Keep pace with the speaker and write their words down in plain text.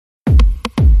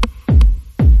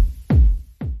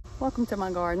Welcome to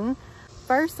my garden.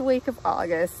 First week of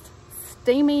August,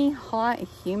 steamy, hot,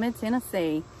 humid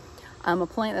Tennessee. A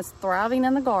plant that's thriving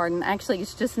in the garden, actually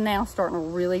it's just now starting to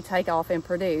really take off and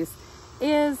produce,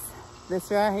 is this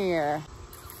right here,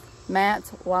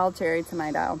 Matt's wild cherry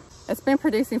tomato. It's been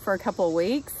producing for a couple of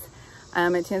weeks.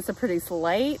 It tends to produce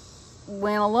late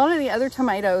when a lot of the other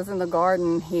tomatoes in the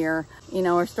garden here, you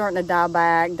know, are starting to die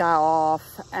back, die off.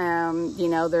 You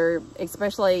know, they're,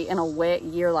 especially in a wet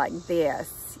year like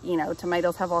this, you know,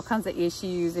 tomatoes have all kinds of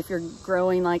issues. If you're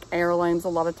growing like heirlooms, a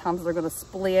lot of times they're going to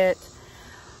split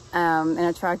and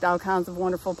attract all kinds of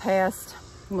wonderful pests.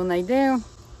 When they do,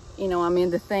 you know, I'm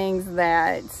into things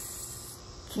that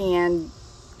can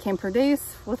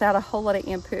produce without a whole lot of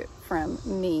input from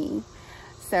me.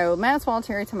 So Matt's wild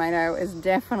cherry tomato is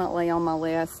definitely on my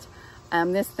list.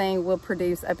 This thing will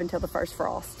produce up until the first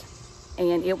frost,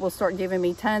 and it will start giving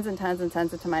me tons and tons and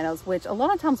tons of tomatoes, which a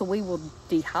lot of times we will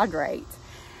dehydrate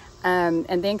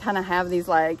and then kind of have these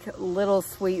like little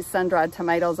sweet sun-dried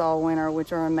tomatoes all winter,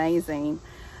 which are amazing.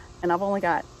 And I've only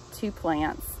got 2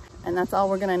 plants, and that's all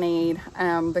we're gonna need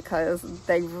because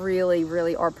they really,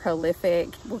 really are prolific.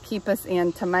 Will keep us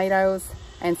in tomatoes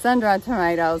and sun-dried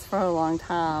tomatoes for a long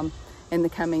time in the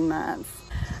coming months.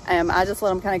 I just let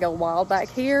them kind of go wild back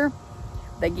here.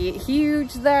 They get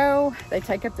huge though. They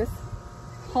take up this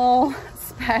whole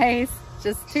space.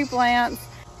 Just 2 plants.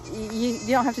 You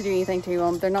don't have to do anything to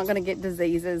them. They're not gonna get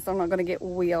diseases. They're not gonna get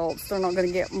wilts. They're not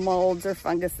gonna get molds or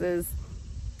funguses.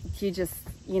 You just,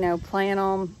 you know, plant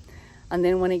them. And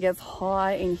then when it gets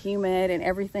hot and humid and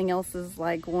everything else is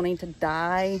like wanting to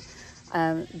die,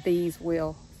 these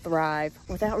will thrive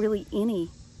without really any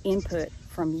input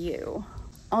from you.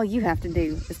 All you have to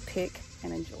do is pick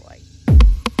and enjoy.